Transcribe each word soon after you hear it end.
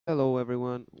Hello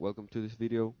everyone, welcome to this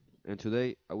video, and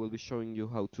today I will be showing you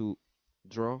how to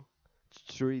draw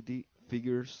 3D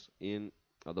figures in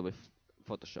Adobe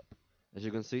Photoshop. As you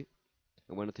can see,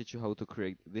 I'm going to teach you how to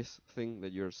create this thing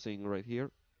that you're seeing right here.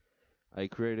 I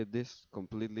created this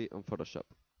completely on Photoshop.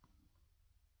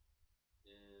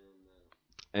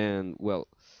 And well,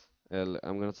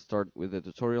 I'm going to start with the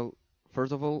tutorial.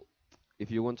 First of all,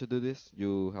 if you want to do this,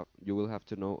 you will have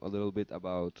to know a little bit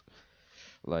about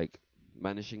like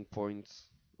vanishing points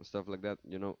and stuff like that,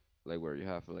 like where you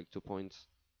have like 2 points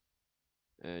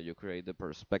and you create the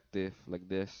perspective like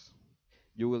this.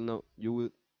 You will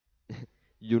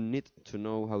you need to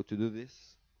know how to do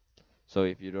this. So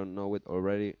if you don't know it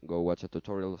already, go watch a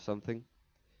tutorial or something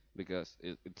because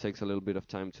it takes a little bit of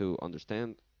time to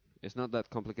understand. It's not that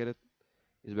complicated.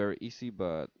 It's very easy,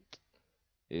 but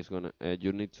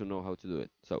you need to know how to do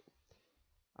it. So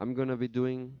I'm gonna be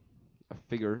doing a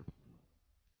figure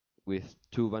with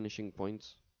two vanishing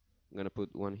points. I'm gonna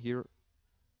put one here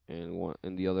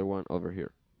and the other one over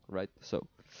here, right? So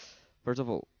first of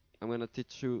all, I'm gonna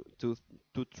teach you two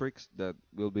tricks that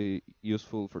will be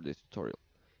useful for this tutorial.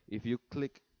 If you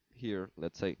click here,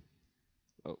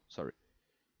 oh sorry,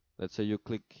 let's say you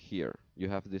click here, you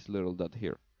have this little dot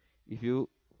here. If you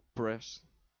press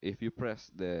if you press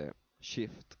the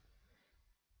shift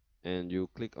and you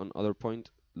click on other point,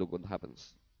 look what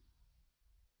happens.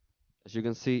 As you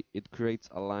can see, it creates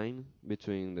a line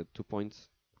between the 2 points.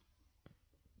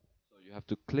 So you have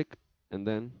to click and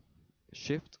then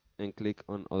shift and click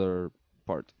on other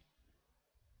part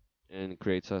and it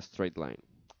creates a straight line.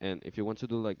 And if you want to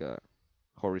do like a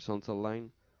horizontal line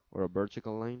or a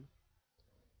vertical line,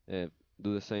 uh,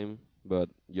 do the same, but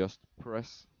just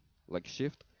press like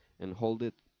shift and hold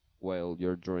it while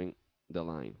you're drawing the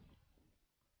line.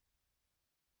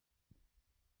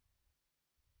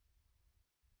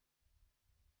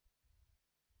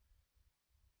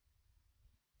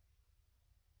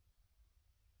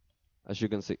 As you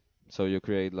can see, so you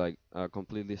create like a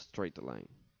completely straight line,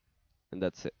 and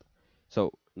that's it.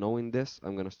 So knowing this,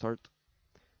 I'm gonna start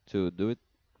to do it.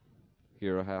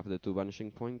 Here I have the two vanishing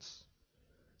points,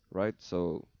 right?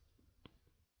 So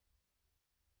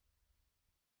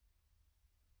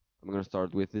I'm gonna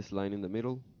start with this line in the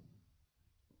middle.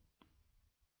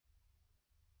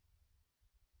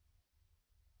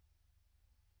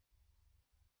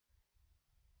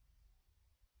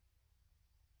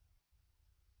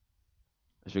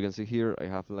 As you can see here, I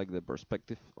have like the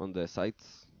perspective on the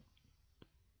sides,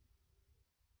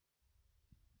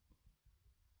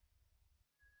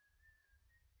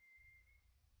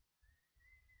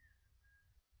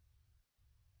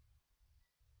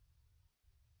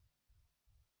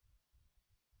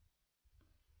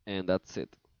 and that's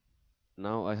it.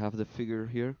 Now I have the figure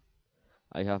here.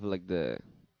 I have like the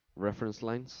reference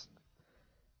lines.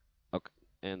 Okay,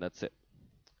 and that's it.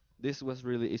 This was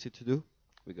really easy to do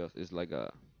because it's like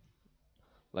a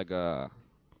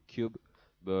cube.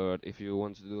 But if you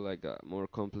want to do like a more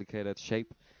complicated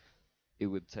shape, it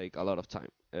would take a lot of time.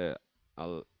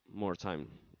 More time,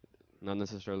 not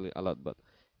necessarily a lot, but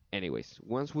anyways,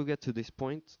 once we get to this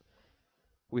point,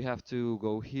 we have to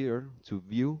go here to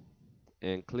view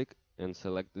and click and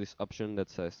select this option that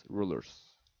says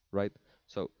rulers, right?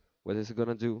 So what this is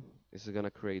gonna do is it's gonna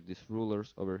create these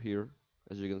rulers over here,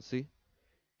 as you can see,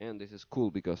 and this is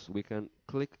cool because we can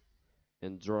click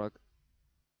and drag.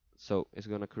 So it's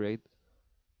gonna create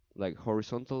like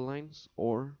horizontal lines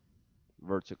or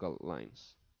vertical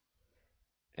lines.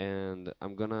 And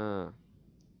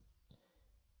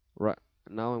right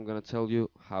now I'm gonna tell you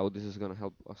how this is gonna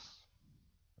help us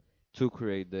to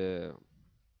create the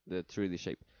 3D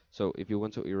shape. So if you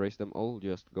want to erase them all,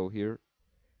 just go here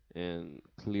and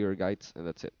clear guides, and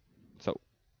that's it. So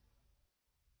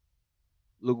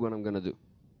look what I'm gonna do.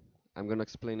 I'm gonna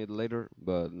explain it later,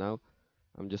 but now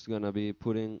I'm just gonna be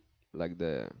putting like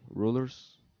the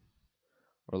rulers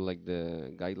or like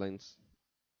the guidelines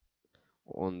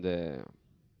on the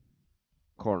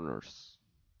corners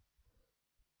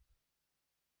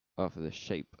of the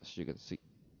shape. As you can see,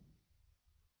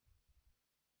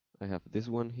 I have this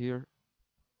one here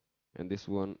and this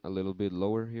one a little bit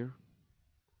lower here.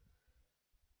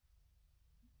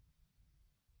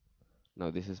 Now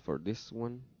this is for this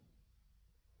one,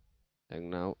 and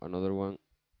now another one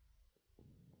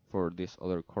for this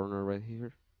other corner right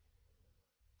here,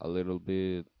 a little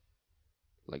bit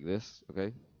like this,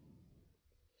 okay?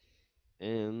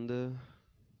 And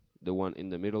the one in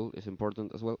the middle is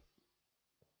important as well.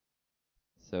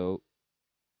 So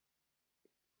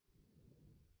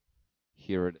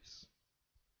here it is.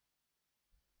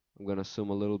 I'm gonna zoom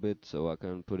a little bit so I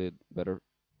can put it better.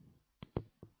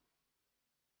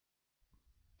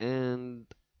 and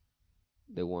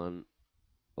the one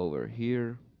over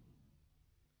here.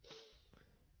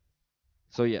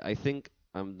 So yeah, I think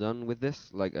I'm done with this.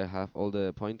 Like I have all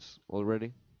the points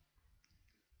already.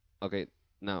 Okay,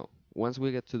 now once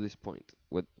we get to this point,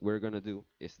 what we're gonna do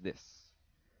is this.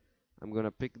 I'm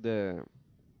gonna pick the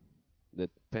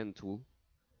pen tool.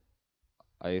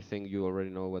 I think you already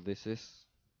know what this is.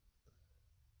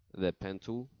 The pen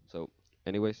tool. So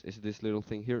anyways, it's this little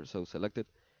thing here, so select it.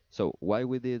 So why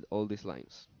we did all these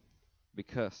lines?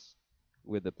 Because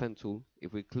with the pen tool,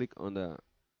 if we click on a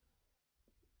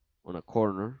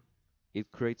corner,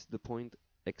 it creates the point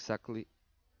exactly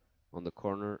on the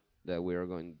corner that we are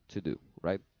going to do,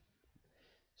 right?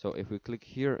 So if we click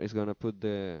here, it's gonna put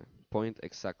the point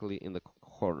exactly in the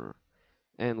corner.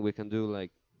 And we can do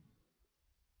like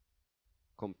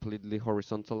completely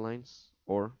horizontal lines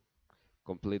or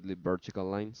completely vertical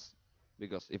lines.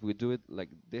 Because if we do it like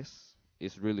this,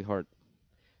 it's really hard.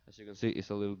 As you can see, it's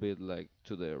a little bit like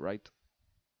to the right,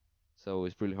 so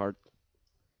it's really hard.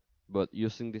 But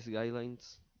using these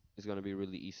guidelines is gonna be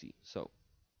really easy. So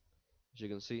as you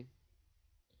can see,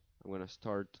 I'm gonna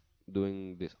start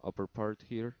doing this upper part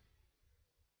here,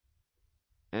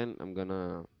 and I'm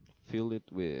gonna fill it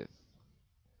with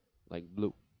like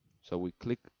blue. So we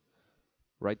click,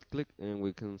 right click, and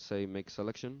we can say make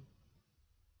selection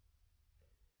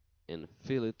and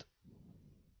fill it,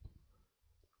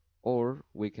 or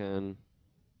we can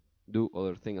do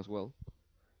other thing as well,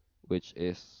 which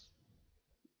is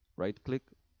right click,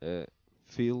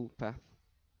 fill path,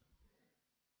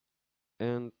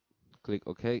 and click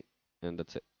OK, and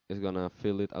that's it. It's gonna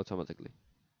fill it automatically.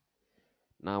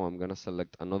 Now I'm gonna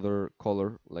select another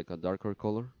color, like a darker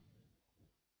color,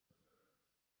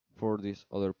 for this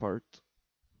other part.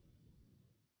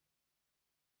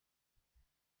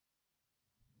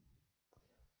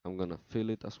 I'm gonna fill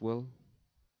it as well.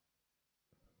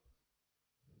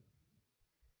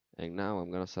 And now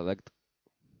I'm gonna select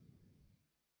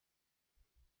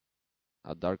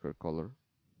a darker color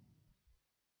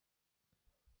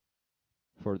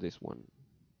for this one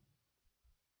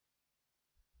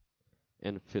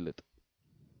and fill it.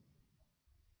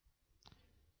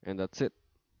 And that's it.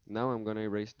 Now I'm gonna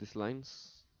erase these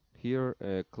lines here,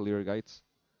 clear guides,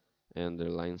 and the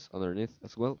lines underneath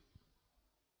as well.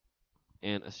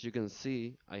 And as you can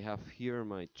see, I have here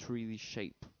my 3D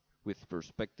shape with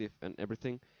perspective and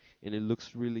everything, and it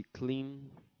looks really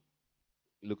clean,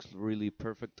 it looks really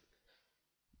perfect.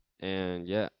 And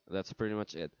yeah, that's pretty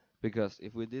much it. Because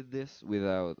if we did this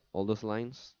without all those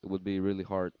lines, it would be really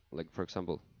hard. Like for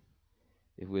example,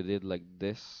 if we did like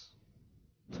this,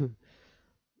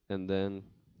 and then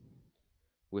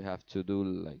we have to do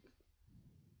like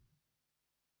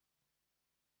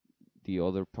the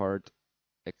other part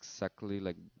exactly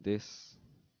like this,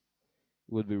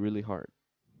 it would be really hard.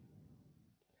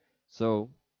 So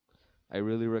I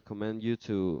really recommend you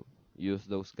to use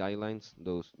those guidelines,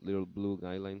 those little blue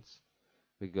guidelines,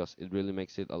 because it really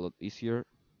makes it a lot easier.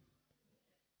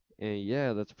 And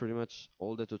yeah, that's pretty much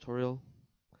all the tutorial.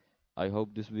 I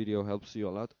hope this video helps you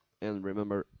a lot. And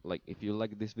remember, like if you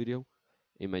like this video,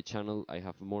 in my channel I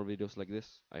have more videos like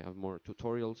this. I have more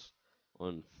tutorials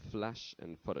on Flash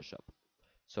and Photoshop.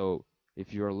 So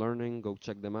if you are learning, go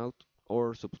check them out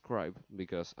or subscribe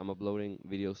because I'm uploading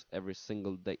videos every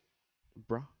single day,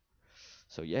 bruh.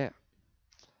 So yeah,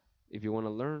 if you want to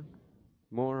learn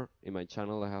more in my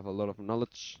channel, I have a lot of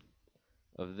knowledge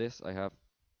of this. I have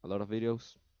a lot of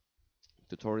videos,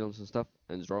 tutorials and stuff,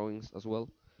 and drawings as well.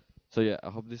 So yeah, I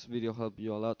hope this video helped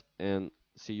you a lot and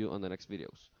see you on the next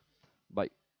videos.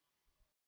 Bye.